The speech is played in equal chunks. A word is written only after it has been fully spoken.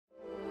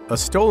A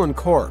stolen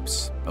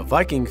corpse, a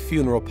Viking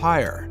funeral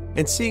pyre,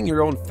 and seeing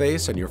your own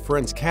face on your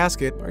friend's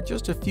casket are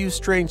just a few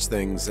strange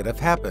things that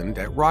have happened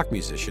at rock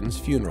musicians'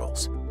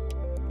 funerals.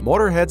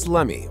 Motorhead's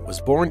Lemmy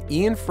was born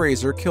Ian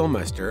Fraser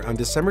Kilmister on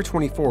December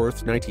 24,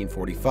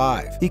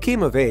 1945. He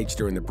came of age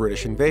during the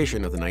British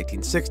invasion of the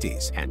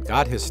 1960s and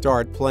got his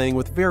start playing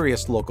with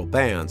various local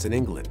bands in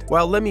England.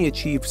 While Lemmy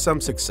achieved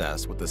some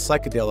success with the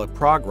psychedelic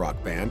prog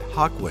rock band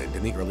Hawkwind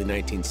in the early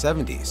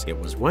 1970s, it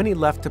was when he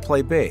left to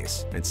play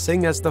bass and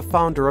sing as the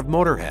founder of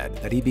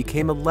Motorhead that he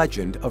became a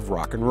legend of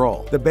rock and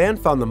roll. The band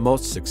found the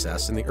most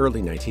success in the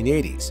early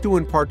 1980s, due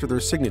in part to their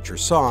signature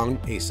song,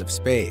 Ace of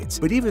Spades.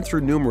 But even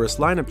through numerous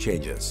lineup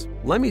changes,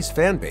 Lemmy's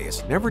fan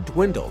base never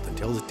dwindled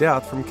until his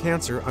death from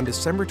cancer on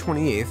December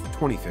 28,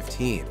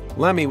 2015.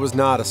 Lemmy was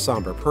not a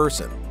somber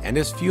person, and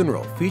his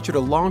funeral featured a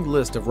long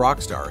list of rock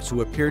stars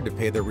who appeared to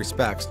pay their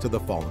respects to the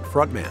fallen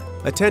frontman.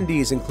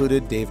 Attendees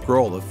included Dave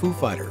Grohl of Foo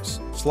Fighters,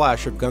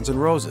 Slash of Guns N'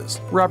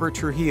 Roses, Robert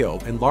Trujillo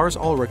and Lars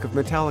Ulrich of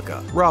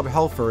Metallica, Rob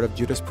Halford of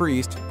Judas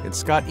Priest, and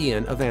Scott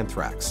Ian of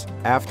Anthrax.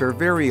 After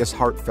various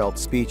heartfelt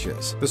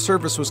speeches, the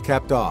service was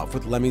capped off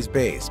with Lemmy's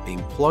bass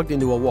being plugged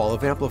into a wall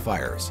of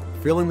amplifiers,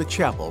 filling the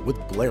chapel with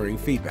blaring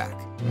feedback.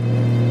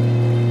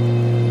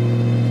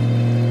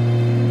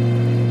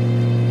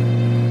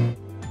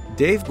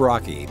 Dave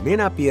Brockie may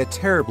not be a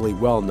terribly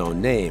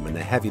well-known name in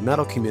the heavy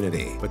metal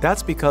community, but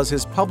that's because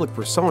his public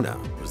persona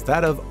was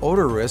that of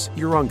Oderus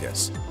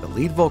Urungus, the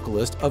lead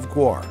vocalist of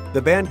Gwar.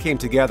 The band came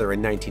together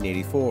in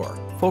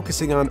 1984,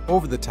 focusing on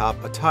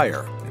over-the-top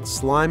attire and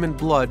slime and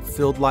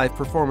blood-filled live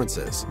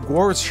performances.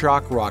 Gwar's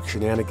shock rock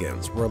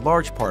shenanigans were a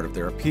large part of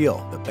their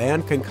appeal. The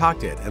band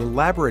concocted an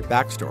elaborate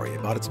backstory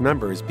about its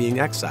members being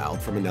exiled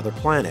from another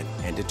planet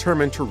and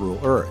determined to rule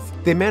Earth.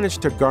 They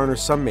managed to garner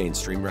some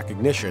mainstream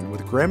recognition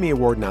with Grammy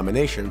Award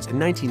nominations in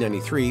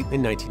 1993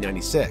 and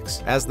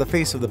 1996. As the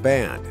face of the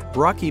band,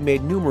 Brockie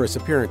made numerous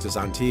appearances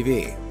on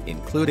TV,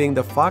 including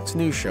the Fox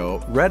News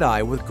show Red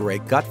Eye with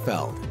Greg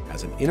Gutfeld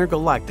as an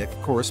intergalactic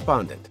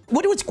correspondent.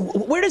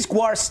 Where does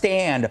Gwar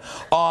stand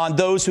on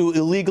those who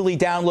illegally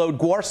download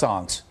Gwar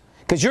songs?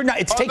 Because you're not,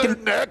 it's taken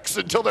their necks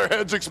until their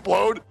heads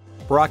explode.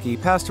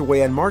 Brockie passed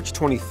away on March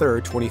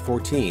 23,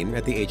 2014,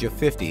 at the age of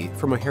 50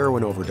 from a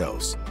heroin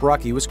overdose.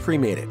 Brockie was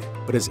cremated,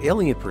 but his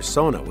alien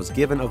persona was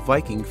given a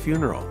Viking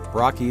funeral.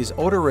 Brockie's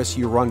Oderus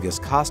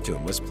Urungus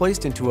costume was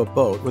placed into a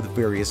boat with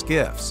various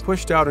gifts,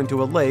 pushed out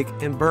into a lake,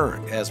 and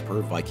burned, as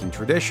per Viking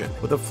tradition,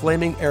 with a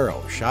flaming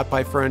arrow shot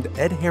by friend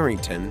Ed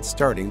Harrington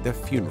starting the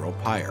funeral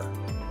pyre.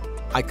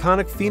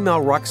 Iconic female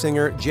rock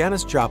singer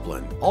Janis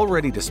Joplin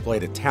already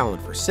displayed a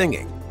talent for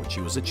singing when she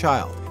was a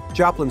child.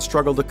 Joplin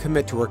struggled to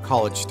commit to her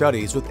college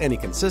studies with any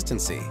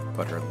consistency,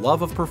 but her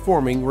love of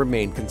performing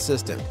remained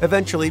consistent.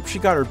 Eventually, she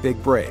got her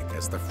big break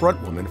as the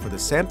frontwoman for the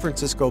San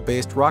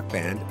Francisco-based rock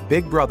band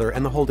Big Brother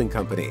and the Holding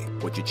Company,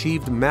 which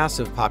achieved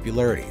massive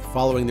popularity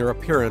following their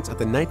appearance at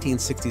the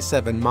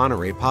 1967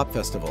 Monterey Pop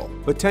Festival.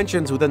 But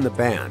tensions within the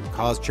band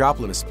caused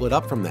Joplin to split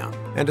up from them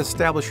and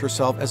establish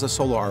herself as a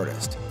solo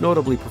artist,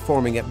 notably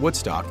performing at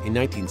Woodstock in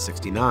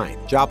 1969.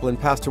 Joplin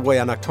passed away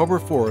on October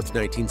 4,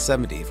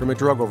 1970 from a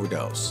drug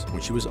overdose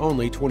when she was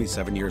only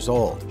 27 years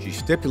old. She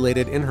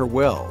stipulated in her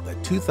will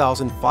that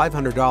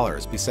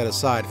 $2,500 be set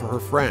aside for her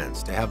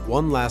friends to have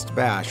one last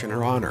bash in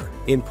her honor.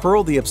 In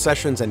Pearl, the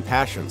Obsessions and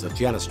Passions of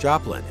Janis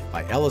Joplin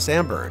by Ellis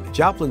Amburn,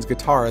 Joplin's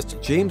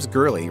guitarist James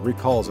Gurley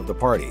recalls of the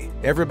party.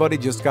 Everybody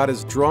just got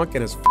as drunk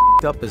and as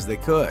f***ed up as they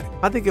could.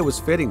 I think it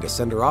was fitting to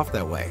send her off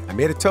that way. I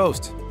made a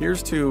toast.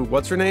 Here's to,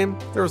 what's her name?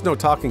 There was no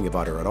talking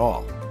about her at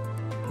all.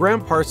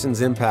 Graham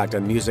Parsons' impact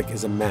on music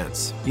is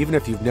immense, even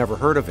if you've never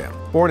heard of him.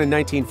 Born in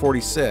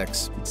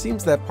 1946, it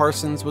seems that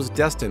Parsons was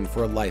destined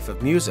for a life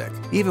of music.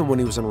 Even when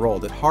he was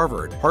enrolled at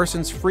Harvard,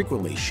 Parsons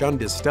frequently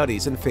shunned his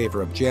studies in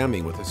favor of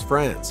jamming with his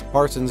friends.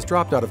 Parsons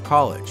dropped out of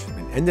college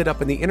and ended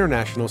up in the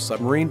International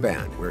Submarine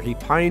Band, where he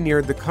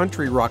pioneered the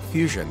country rock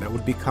fusion that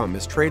would become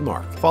his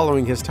trademark.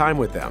 Following his time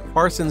with them,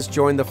 Parsons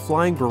joined the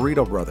Flying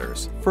Burrito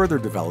Brothers, further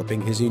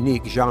developing his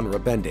unique genre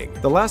bending.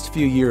 The last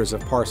few years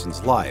of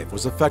Parsons' life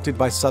was affected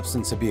by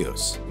substance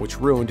abuse, which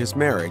ruined his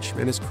marriage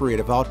and his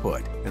creative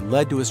output, and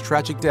led to his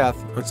tragic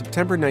death on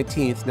September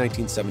 19,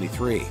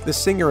 1973. The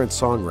singer and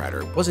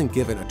songwriter wasn't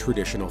given a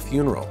traditional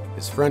funeral.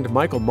 His friend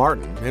Michael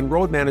Martin and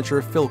road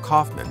manager Phil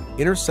Kaufman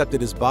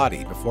intercepted his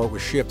body before it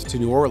was shipped to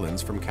New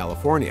Orleans from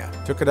California,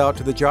 took it out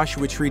to the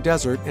Joshua Tree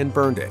Desert, and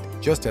burned it,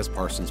 just as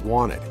Parsons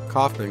wanted.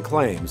 Kaufman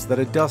claims that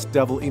a dust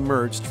devil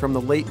emerged from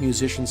the late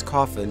musician's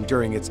coffin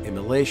during its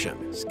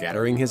immolation,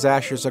 scattering his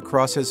ashes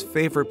across his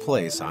favorite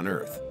place on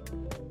Earth.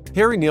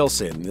 Harry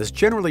Nilsson is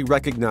generally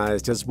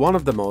recognized as one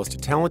of the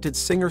most talented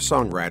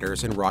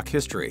singer-songwriters in rock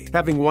history,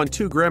 having won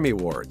 2 Grammy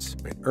Awards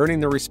and earning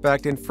the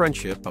respect and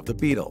friendship of the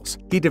Beatles.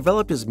 He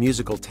developed his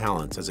musical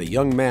talents as a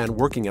young man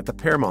working at the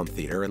Paramount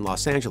Theater in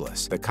Los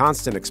Angeles. The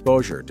constant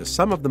exposure to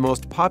some of the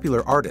most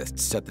popular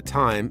artists at the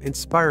time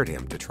inspired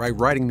him to try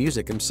writing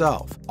music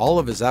himself. All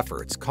of his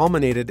efforts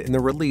culminated in the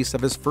release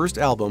of his first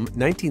album,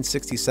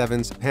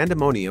 1967's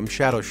Pandemonium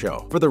Shadow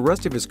Show. For the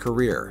rest of his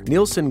career,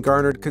 Nilsson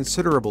garnered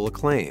considerable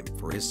acclaim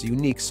for his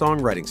unique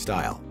songwriting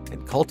style.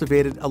 and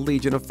cultivated a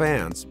legion of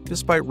fans,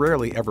 despite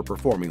rarely ever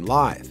performing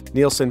live.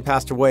 Nilsson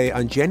passed away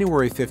on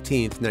January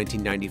 15,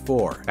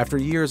 1994, after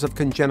years of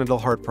congenital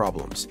heart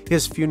problems.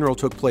 His funeral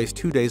took place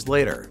 2 days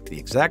later, the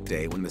exact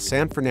day when the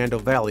San Fernando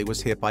Valley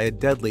was hit by a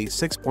deadly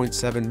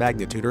 6.7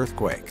 magnitude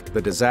earthquake.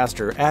 The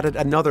disaster added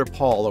another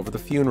pall over the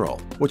funeral,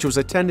 which was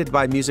attended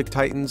by music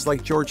titans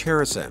like George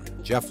Harrison,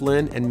 Jeff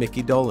Lynne, and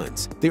Mickey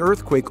Dolenz. The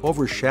earthquake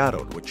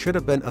overshadowed what should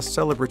have been a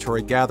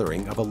celebratory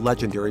gathering of a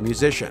legendary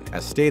musician.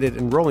 As stated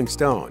in Rolling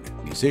Stone,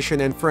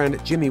 musician and friend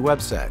Jimmy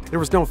Webb said, "There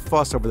was no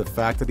fuss over the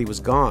fact that he was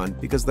gone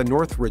because the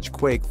Northridge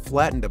quake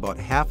flattened about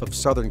half of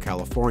Southern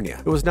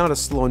California. It was not a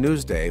slow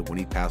news day when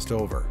he passed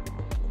over."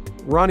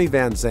 Ronnie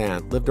Van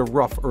Zant lived a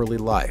rough early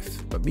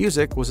life, but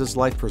music was his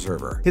life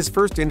preserver. His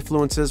first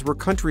influences were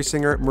country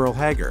singer Merle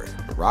Haggard,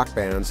 the rock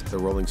bands The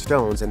Rolling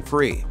Stones and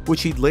Free,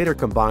 which he'd later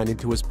combined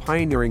into his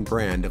pioneering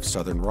brand of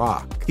Southern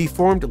rock. He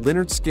formed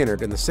Lynyrd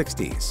Skynyrd in the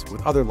 60s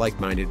with other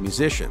like-minded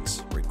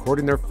musicians,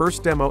 recording their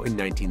first demo in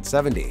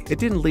 1970. It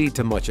didn't lead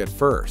to much at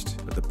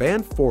first, but the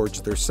band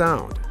forged their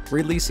sound,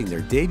 releasing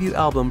their debut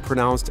album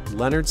pronounced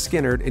Lynyrd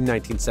Skynyrd in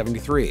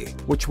 1973,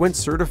 which went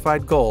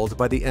certified gold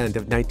by the end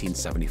of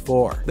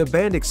 1974. The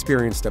band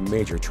experienced a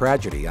major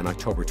tragedy on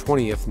October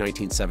 20th,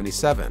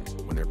 1977,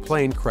 when their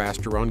plane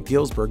crashed around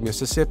Galesburg,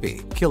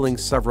 Mississippi, killing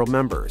several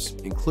members,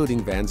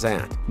 including Van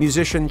Zant.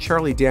 Musician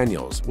Charlie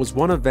Daniels was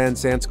one of Van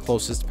Zant's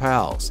closest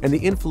pals, and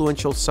the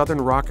influential Southern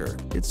rocker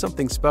did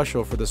something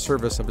special for the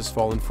service of his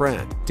fallen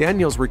friend.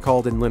 Daniels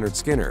recalled in Lynyrd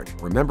Skynyrd,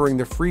 remembering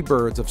the free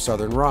birds of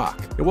Southern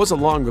rock. "It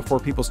wasn't long before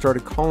people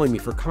started calling me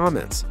for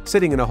comments.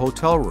 Sitting in a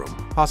hotel room,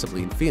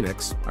 possibly in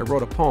Phoenix, I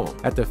wrote a poem.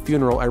 At the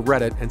funeral, I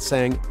read it and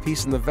sang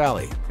 'Peace in the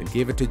Valley' and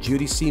gave it to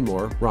Judy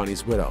Seymour,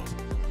 Ronnie's widow."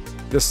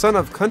 The son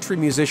of country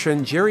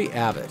musician Jerry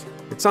Abbott,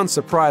 it's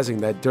unsurprising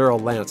that Darrell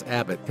Lance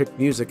Abbott picked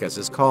music as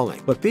his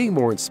calling, but being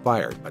more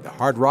inspired by the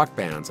hard rock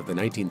bands of the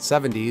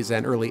 1970s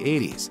and early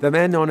 80s, the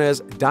man known as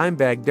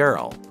Dimebag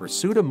Darrell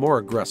pursued a more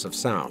aggressive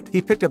sound.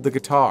 He picked up the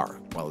guitar,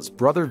 while his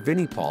brother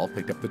Vinnie Paul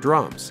picked up the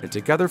drums, and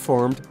together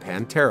formed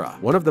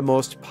Pantera, one of the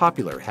most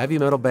popular heavy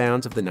metal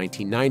bands of the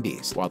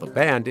 1990s. While the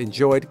band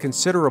enjoyed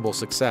considerable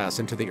success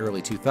into the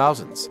early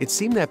 2000s, it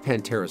seemed that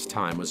Pantera's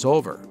time was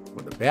over,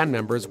 when the band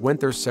members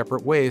went their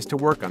separate ways to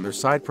work on their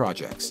side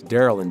projects.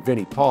 Darrell and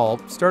Vinnie Paul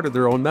started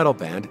their own metal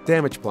band,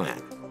 Damageplan,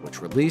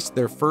 which released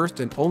their first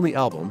and only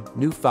album,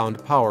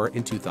 Newfound Power,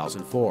 in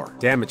 2004.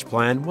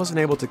 Damageplan wasn't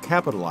able to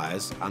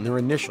capitalize on their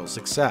initial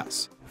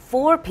success.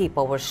 4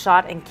 people were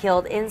shot and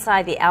killed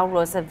inside the Al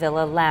Rosa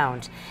Villa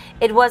lounge.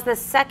 It was the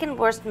second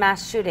worst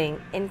mass shooting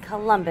in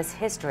Columbus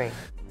history.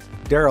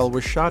 Darrell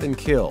was shot and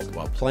killed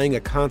while playing a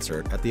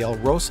concert at the El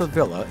Rosa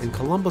Villa in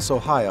Columbus,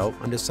 Ohio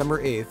on December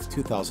 8,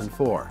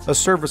 2004. A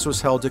service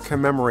was held to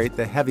commemorate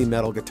the heavy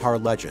metal guitar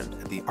legend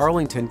at the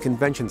Arlington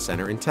Convention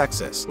Center in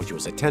Texas, which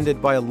was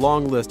attended by a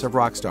long list of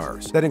rock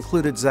stars that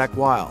included Zakk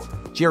Wylde,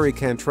 Jerry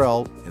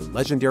Cantrell, and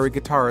legendary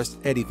guitarist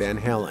Eddie Van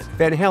Halen.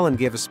 Van Halen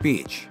gave a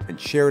speech and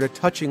shared a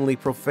touchingly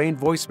profane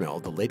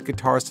voicemail the late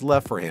guitarist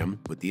left for him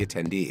with the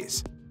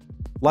attendees.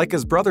 Like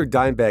his brother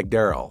Dimebag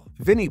Darrell,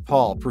 Vinnie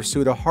Paul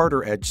pursued a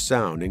harder-edged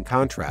sound in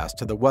contrast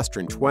to the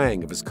western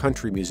twang of his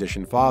country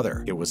musician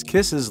father. It was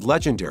Kiss's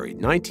legendary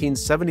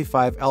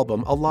 1975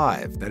 album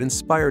Alive that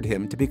inspired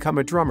him to become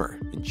a drummer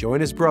and join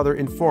his brother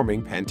in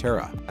forming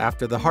Pantera.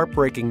 After the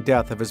heartbreaking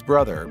death of his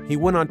brother, he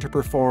went on to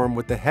perform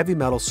with the heavy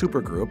metal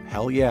supergroup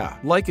Hell Yeah.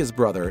 Like his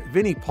brother,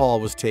 Vinnie Paul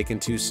was taken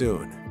too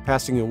soon,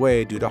 passing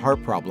away due to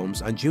heart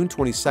problems on June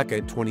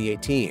 22,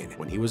 2018,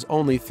 when he was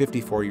only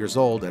 54 years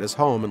old at his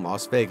home in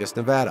Las Vegas,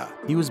 Nevada.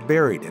 He was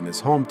buried in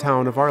his hometown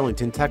of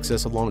Arlington,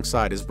 Texas,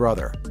 alongside his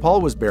brother.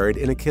 Paul was buried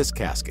in a Kiss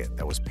casket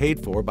that was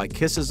paid for by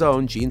Kiss's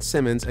own Gene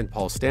Simmons and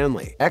Paul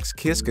Stanley.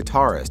 Ex-Kiss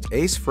guitarist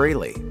Ace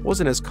Frehley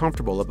wasn't as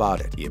comfortable about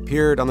it. He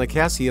appeared on the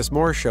Cassius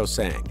Moore show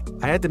saying,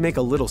 "I had to make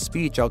a little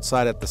speech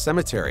outside at the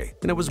cemetery,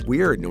 and it was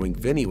weird knowing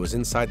Vinnie was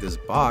inside this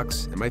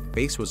box and my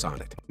face was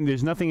on it."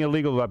 There's nothing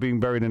illegal about being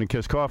buried in a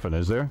Kiss coffin,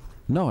 is there?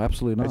 No,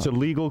 absolutely not. It's a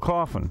legal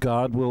coffin.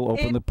 God will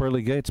open the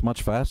pearly gates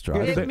much faster.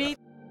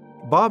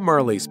 Bob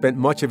Marley spent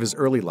much of his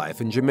early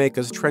life in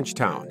Jamaica's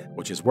Trenchtown,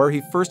 which is where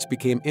he first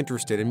became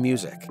interested in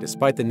music.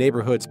 Despite the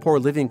neighborhood's poor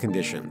living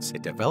conditions,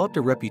 it developed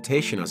a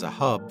reputation as a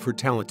hub for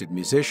talented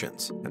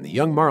musicians, and the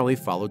young Marley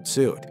followed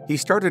suit. He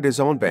started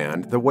his own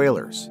band, The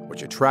Wailers,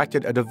 which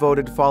attracted a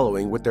devoted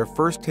following with their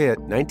first hit,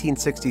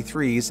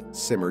 1963's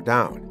Simmer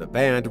Down. The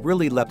band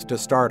really leapt to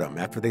stardom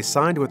after they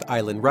signed with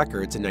Island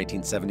Records in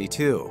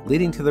 1972,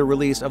 leading to the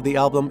release of the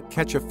album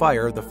Catch a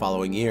Fire the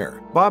following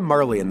year. Bob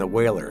Marley and The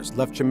Wailers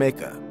left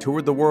Jamaica,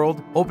 toured the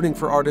world, opening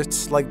for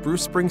artists like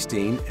Bruce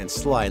Springsteen and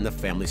Sly and the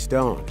Family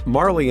Stone.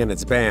 Marley and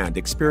its band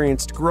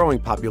experienced growing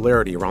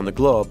popularity around the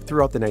globe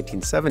throughout the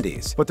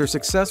 1970s, but their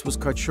success was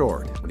cut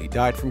short when he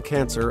died from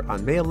cancer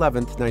on May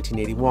 11,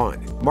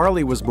 1981.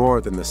 Marley was more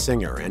than the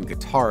singer and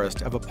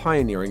guitarist of a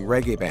pioneering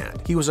reggae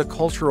band. He was a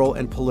cultural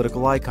and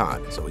political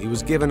icon, so he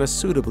was given a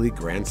suitably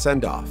grand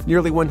send-off.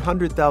 Nearly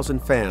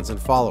 100,000 fans and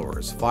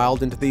followers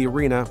filed into the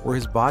arena where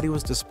his body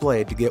was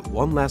displayed to get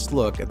one last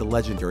look at the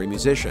legendary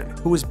musician,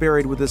 who was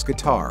buried with his his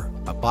guitar,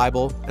 a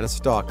Bible, and a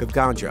stalk of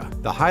ganja.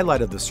 The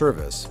highlight of the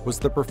service was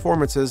the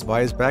performances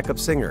by his backup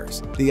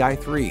singers, the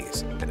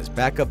I3s, and his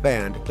backup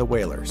band, the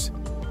Wailers.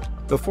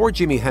 Before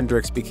Jimi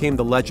Hendrix became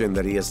the legend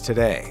that he is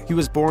today, he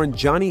was born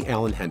Johnny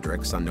Allen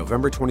Hendrix on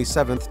November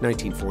 27,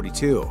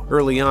 1942.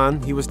 Early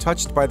on, he was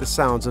touched by the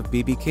sounds of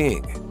B.B.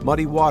 King,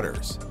 Muddy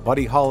Waters,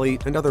 Buddy Holly,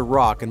 and other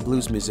rock and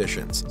blues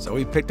musicians, so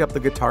he picked up the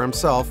guitar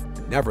himself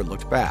and never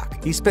looked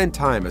back. He spent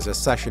time as a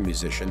session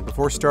musician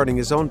before starting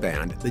his own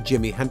band, the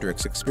Jimi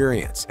Hendrix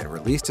Experience, and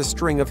released a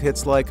string of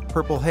hits like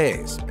Purple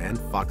Haze and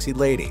Foxy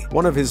Lady.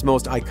 One of his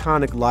most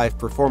iconic live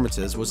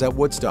performances was at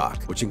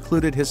Woodstock, which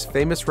included his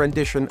famous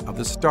rendition of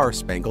the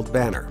Star-Spangled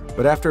Banner.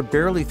 But after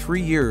barely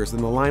 3 years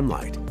in the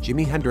limelight,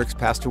 Jimi Hendrix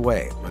passed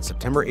away on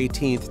September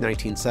 18,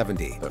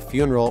 1970. The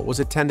funeral was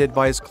attended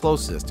by his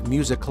closest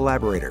music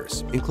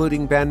collaborators,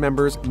 including band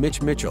members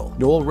Mitch Mitchell,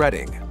 Noel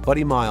Redding,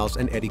 Buddy Miles,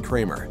 and Eddie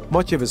Kramer.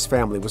 Much of his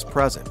family was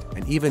present,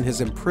 and even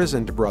his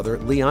imprisoned brother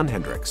Leon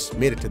Hendrix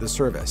made it to the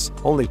service,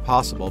 only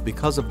possible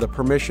because of the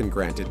permission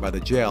granted by the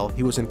jail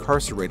he was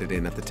incarcerated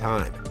in at the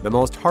time. The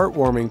most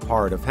heartwarming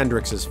part of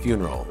Hendrix's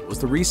funeral was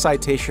the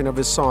recitation of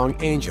his song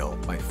Angel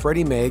by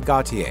Freddie May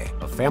Gautier,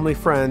 a family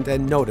friend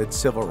and noted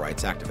civil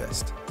rights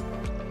activist.